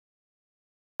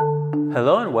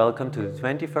Hello and welcome to the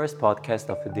 21st podcast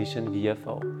of Edition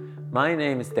VFO. My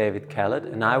name is David Kellett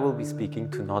and I will be speaking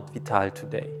to Not Vital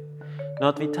today.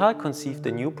 Not Vital conceived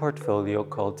a new portfolio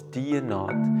called Die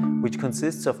Not, which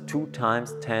consists of 2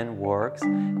 times 10 works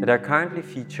that are currently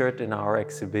featured in our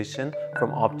exhibition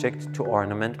From Object to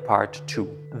Ornament Part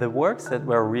 2. The works that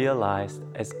were realized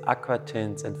as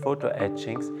aquatints and photo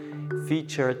etchings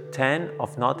featured 10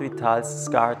 of Not Vital's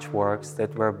SCARCH works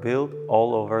that were built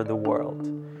all over the world.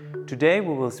 Today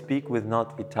we will speak with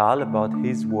Not Vital about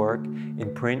his work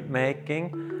in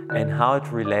printmaking and how it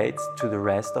relates to the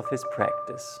rest of his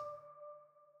practice.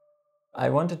 I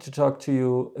wanted to talk to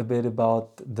you a bit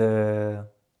about the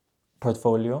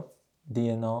portfolio,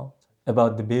 Die Not,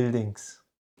 about the buildings.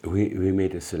 We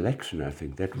made a selection, I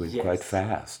think, that went Yes. quite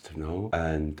fast, no?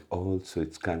 And also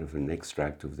it's kind of an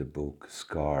extract of the book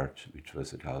SCARCH, which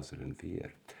was at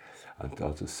Hauser&Wirth, and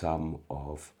also some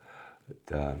of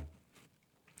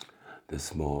the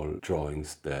small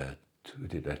drawings that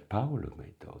Paolo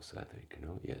made those, I think, you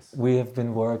know, yes. We have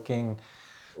been working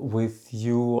with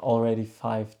you already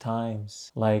 5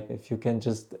 times. Like, if you can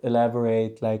just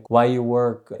elaborate, like, why you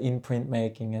work in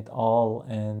printmaking at all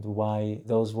and why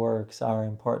those works are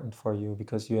important for you,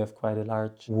 because you have quite a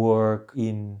large work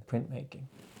in printmaking.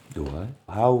 Do I?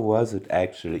 How was it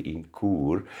actually in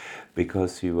Chur?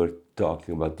 Because you were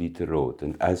talking about Dieter Roth,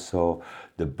 and I saw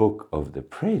the book of the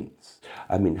prints.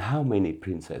 I mean, how many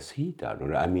prints has he done?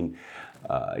 Or, I mean,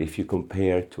 if you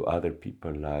compare to other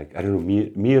people like, I don't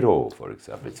know, Miro, for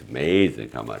example, it's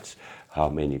amazing how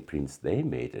many prints they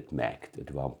made at MACT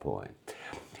at one point.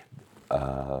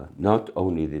 Not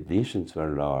only the editions were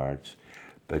large,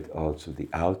 but also the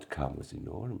outcome was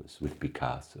enormous, with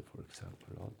Picasso, for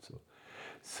example, also.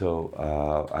 So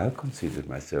I consider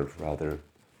myself rather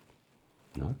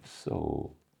not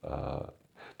so.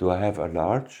 Do I have a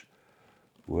large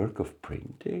work of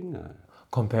printing?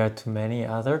 Compared to many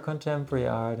other contemporary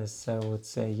artists, I would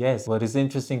say yes. What is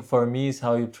interesting for me is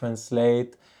how you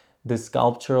translate the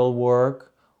sculptural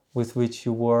work with which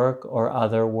you work or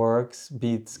other works,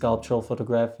 be it sculptural,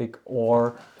 photographic,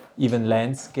 or even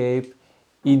landscape,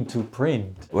 into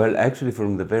print. Well, actually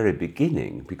from the very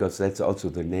beginning, because that's also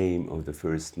the name of the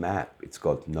first map, it's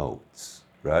called Notes,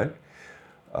 right?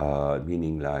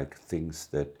 Meaning like things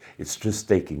that, it's just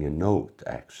taking a note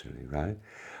actually, right?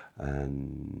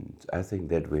 And I think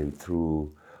that went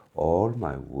through all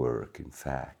my work, in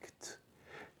fact.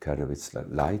 Kind of, it's like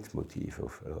leitmotif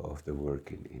of the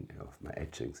work of my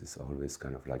etchings is always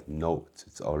kind of like notes.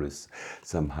 It's always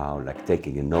somehow like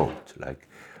taking a note, like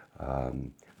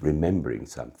remembering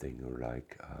something, or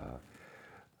like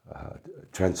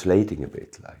translating a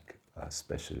bit, like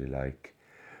especially like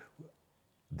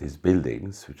these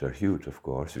buildings, which are huge, of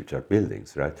course, which are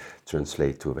buildings, right,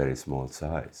 translate to a very small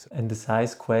size. And the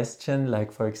size question,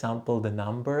 like for example, the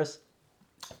numbers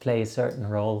play a certain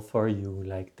role for you,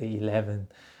 like the 11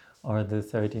 or the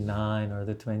 39 or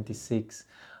the 26.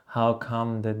 How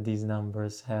come that these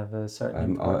numbers have a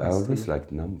certain importance? I always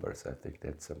like numbers. I think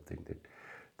that's something that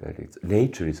it's,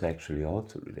 nature is actually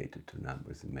also related to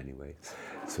numbers in many ways.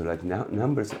 So like now,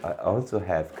 numbers I also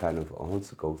have kind of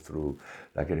also go through,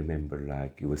 like I remember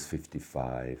like it was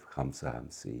 55, Hamza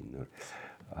Hamsin,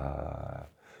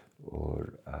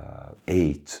 or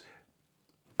 8.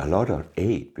 A lot are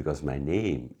 8 because my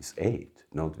name is 8,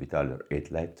 Not Vital are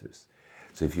 8 letters.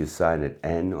 So if you sign it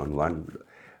N on one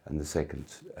and the second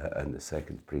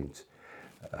print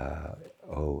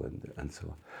O and so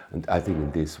on. And I think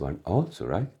in this one also,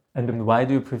 right? And why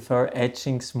do you prefer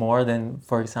etchings more than,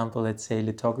 for example, let's say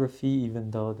lithography,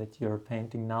 even though that you're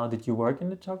painting now? Did you work in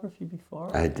lithography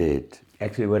before? I did.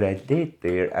 Actually, what I did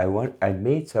there, I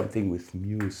made something with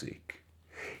music.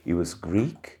 It was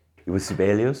Greek, it was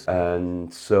Sibelius,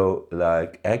 and so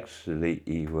like actually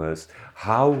it was,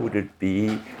 how would it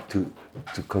be to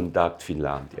conduct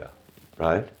Finlandia,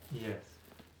 right? Yes.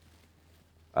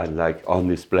 And like on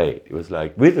display, it was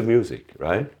like with the music,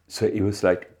 right? So it was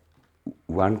like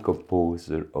one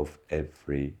composer of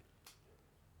every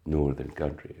northern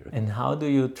country. Right? And how do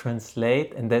you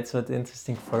translate? And that's what's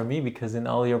interesting for me, because in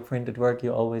all your printed work,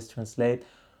 you always translate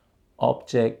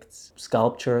objects,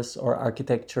 sculptures, or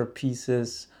architecture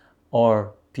pieces,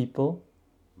 or people.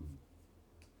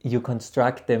 You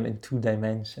construct them in 2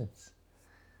 dimensions.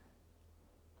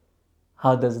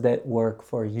 How does that work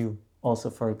for you?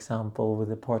 Also, for example, with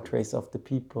the portraits of the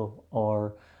people,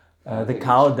 or the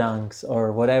cow dunks,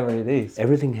 or whatever it is.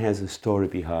 Everything has a story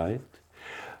behind,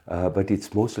 but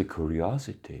it's mostly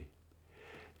curiosity.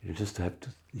 You just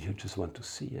want to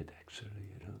see it, actually,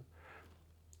 you know.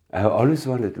 I always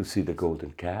wanted to see the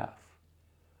golden calf.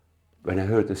 When I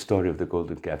heard the story of the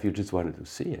golden calf, you just wanted to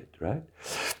see it, right?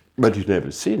 But you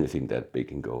never see anything that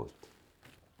big in gold.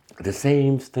 The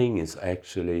same thing is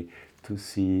actually to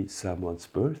see someone's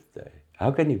birthday.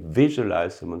 How can you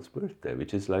visualize someone's birthday?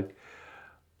 Which is like,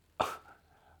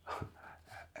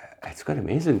 it's quite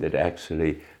amazing that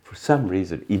actually, for some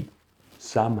reason, it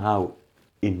somehow,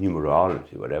 in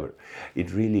numerology, whatever,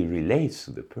 it really relates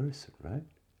to the person, right?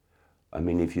 I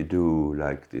mean, if you do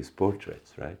like these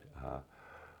portraits, right?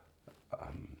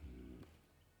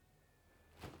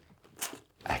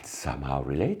 It's somehow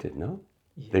related, no?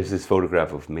 Yeah. There's this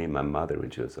photograph of me and my mother when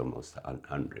she was almost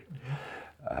 100.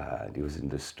 And he was in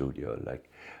the studio, like,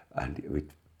 and we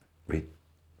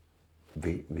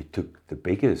took the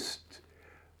biggest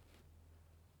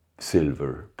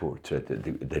silver portrait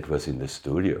that was in the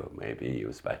studio. Maybe it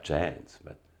was by chance,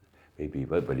 but maybe,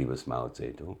 but he was Mao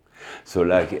Zedong. So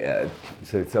like,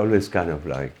 so it's always kind of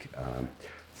like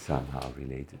somehow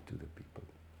related to the people.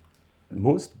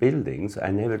 Most buildings, I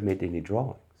never made any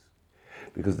drawings,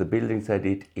 because the buildings I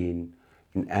did in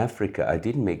Africa, I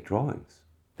didn't make drawings.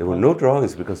 There were no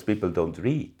drawings because people don't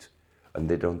read and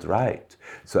they don't write.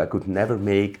 So I could never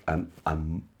make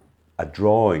a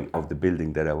drawing of the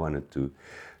building that I wanted to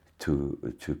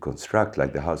construct,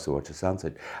 like the house to watch the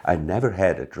sunset. I never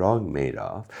had a drawing made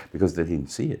of because they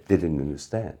didn't see it, they didn't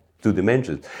understand. 2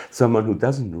 dimensions. Someone who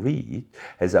doesn't read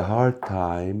has a hard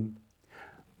time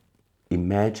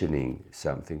imagining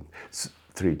something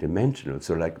 3-dimensional.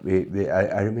 So like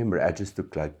I remember I just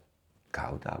took like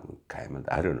cow dung, camel,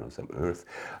 I don't know, some earth,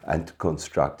 and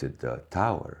constructed the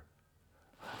tower.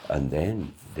 And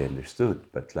then they understood.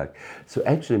 But like, so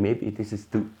actually maybe this is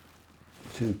to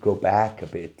go back a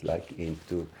bit, like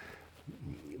into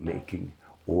making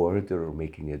order or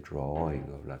making a drawing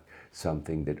of like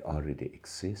something that already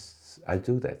exists. I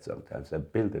do that sometimes. I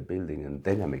build a building and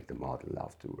then I make the model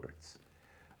afterwards.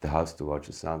 The house to watch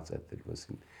the sunset that was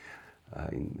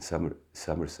in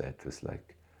Somerset was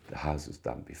like, the house was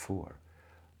done before.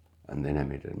 And then I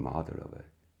made a model of it,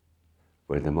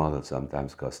 where the model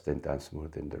sometimes costs 10 times more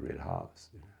than the real house.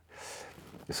 You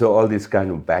know? So all this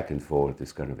kind of back and forth,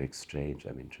 this kind of exchange,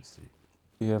 I'm interested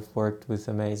in. You have worked with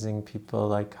amazing people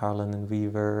like Harlan and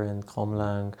Weaver and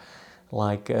Crommelynck.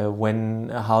 Like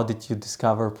how did you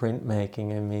discover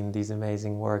printmaking? I mean, these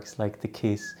amazing works like The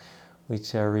Kiss,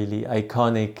 which are really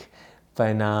iconic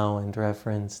by now and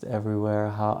referenced everywhere.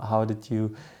 How did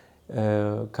you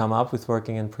come up with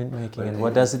working in printmaking, and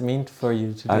what does it mean for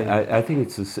you today? I think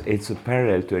it's a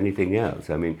parallel to anything else.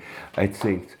 I mean, I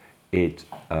think it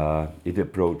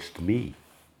approached me,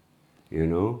 you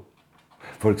know.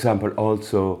 For example,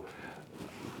 also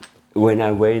when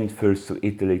I went first to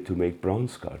Italy to make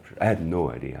bronze sculpture, I had no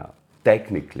idea how.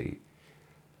 Technically,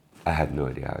 I had no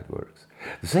idea how it works.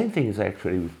 The same thing is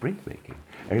actually with printmaking.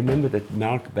 I remember that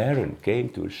Mark Barron came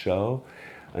to a show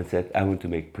and said, I want to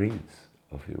make prints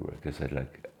of your work. I said,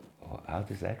 like, oh, how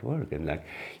does that work? And like,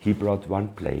 he brought one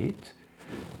plate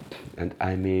and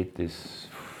I made this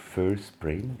first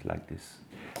print, like this,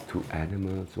 2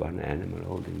 animals, one animal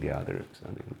holding the other,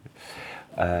 something.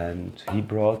 And he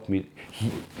brought me,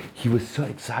 he was so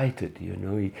excited, you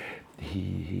know,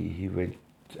 he went,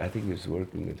 I think he was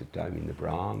working at the time in the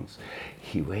Bronx.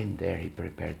 He went there, he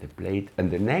prepared the plate,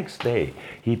 and the next day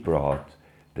he brought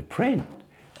the print.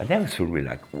 And that was for me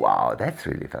like, wow, that's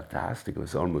really fantastic. It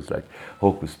was almost like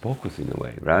hocus pocus in a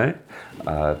way, right?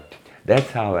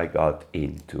 That's how I got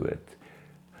into it.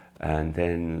 And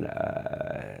then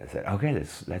I said, okay,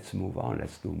 let's move on,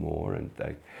 let's do more.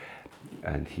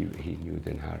 And he knew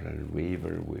then Harlan and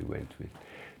Weaver. We went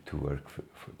to work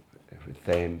with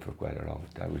them for quite a long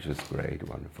time, which was great,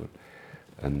 wonderful.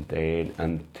 And then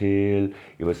until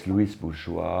it was Louise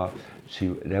Bourgeois,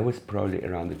 that was probably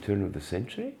around the turn of the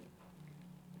century,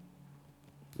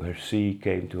 where she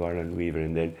came to Harlan Weaver,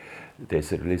 and then they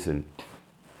said, listen,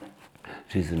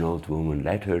 she's an old woman,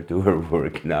 let her do her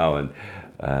work now,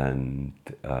 and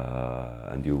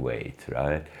you wait,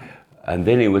 right? And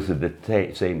then it was at the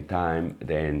same time,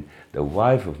 then the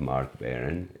wife of Mark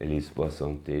Barron, Elise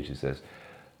Boisanté, she says,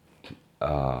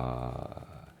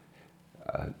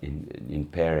 in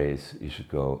Paris, you should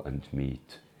go and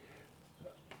meet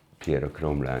Piero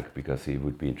Crommelynck because he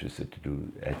would be interested to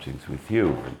do etchings with you.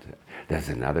 And that's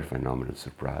another phenomenal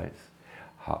surprise,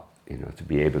 how, you know, to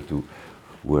be able to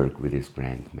work with his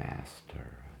printmaster,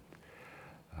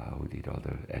 who did all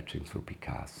the etchings for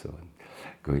Picasso, and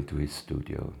going to his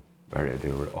studio, where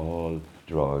there were all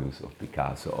drawings of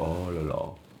Picasso all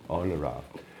around.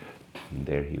 And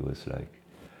there he was like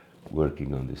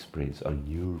working on these prints, on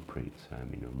your prints, I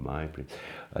mean on my prints.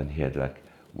 And he had like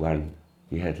one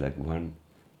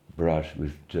brush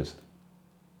with just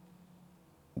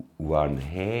one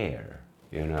hair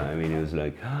You know, I mean, it was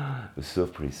like, it was so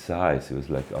precise. It was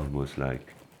like almost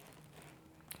like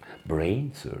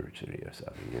brain surgery or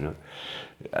something, you know.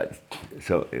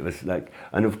 So it was like,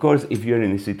 and of course, if you're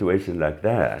in a situation like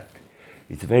that,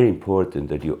 it's very important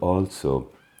that you also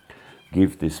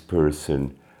give this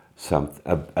person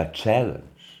a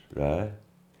challenge, right?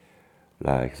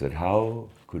 Like that, how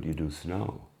could you do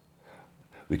snow?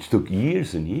 Which took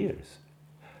years and years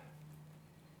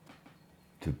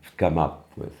to come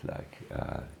up with, like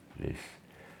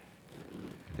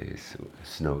this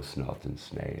snow, snot, and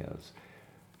snails.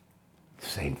 The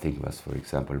same thing was, for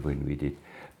example, when we did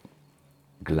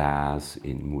glass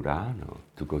in Murano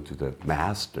to go to the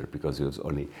master, because it was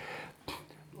only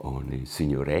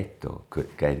Signoretto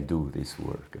can do this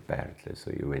work apparently.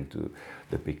 So you went to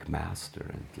the big master,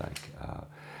 and like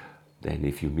then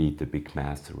if you meet the big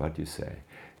master, what do you say?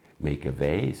 Make a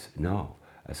vase? No.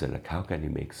 I said, like, how can you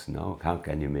make snow? How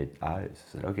can you make ice?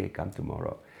 I said, okay, come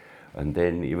tomorrow. And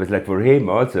then it was like for him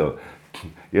also,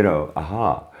 you know,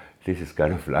 this is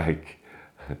kind of like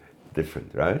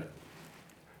different, right?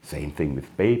 Same thing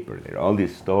with paper. There are all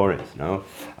these stories, no?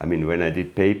 I mean, when I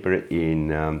did paper in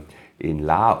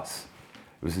Laos,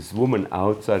 there was this woman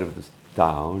outside of this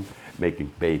town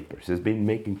making paper. She's been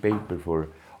making paper for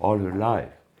all her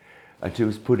life. And she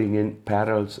was putting in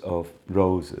petals of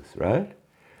roses, right?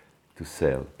 To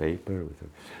sell paper.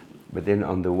 But then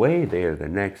on the way there, the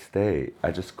next day,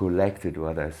 I just collected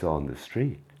what I saw on the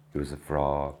street. It was a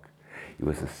frog, it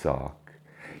was a sock,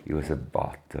 it was a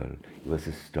bottle, it was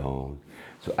a stone.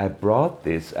 So I brought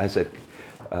this, I said,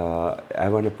 I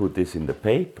want to put this in the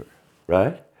paper,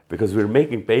 right? Because we're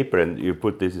making paper and you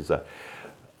put this inside.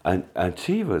 And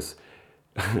she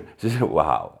said,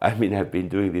 wow, I mean, I've been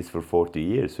doing this for 40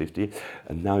 years, 50 years,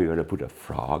 and now you're going to put a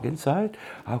frog inside?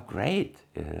 How great,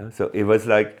 you know? So it was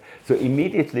like, so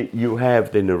immediately you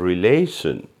have then a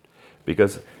relation,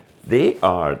 because they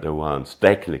are the ones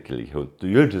technically who,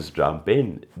 you just jump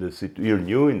in, you're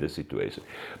new in the situation,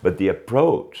 but the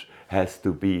approach has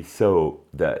to be so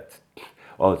that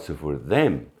also for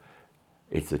them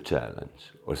it's a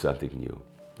challenge or something new.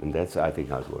 And that's, I think,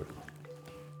 how it works.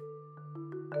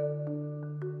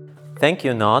 Thank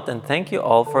you, Not, and thank you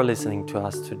all for listening to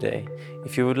us today.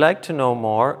 If you would like to know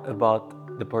more about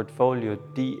the portfolio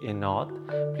D in Not,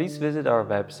 please visit our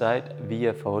website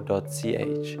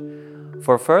vfo.ch.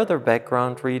 For further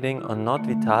background reading on Not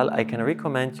Vital, I can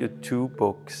recommend you 2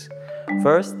 books.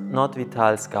 First, Not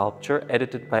Vital Sculpture,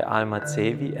 edited by Alma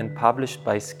Zevi and published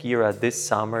by Skira this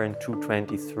summer in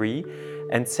 2023.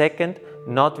 And second,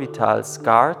 Not Vital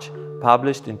SCARCH,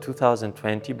 published in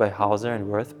 2020 by Hauser &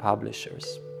 Wirth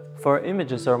Publishers. For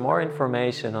images or more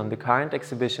information on the current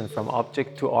exhibition From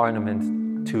Object to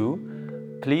Ornament 2,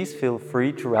 please feel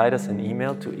free to write us an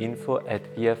email to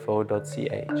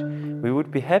info@vfo.ch. We would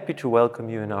be happy to welcome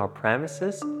you in our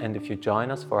premises and if you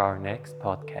join us for our next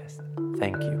podcast.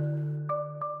 Thank you.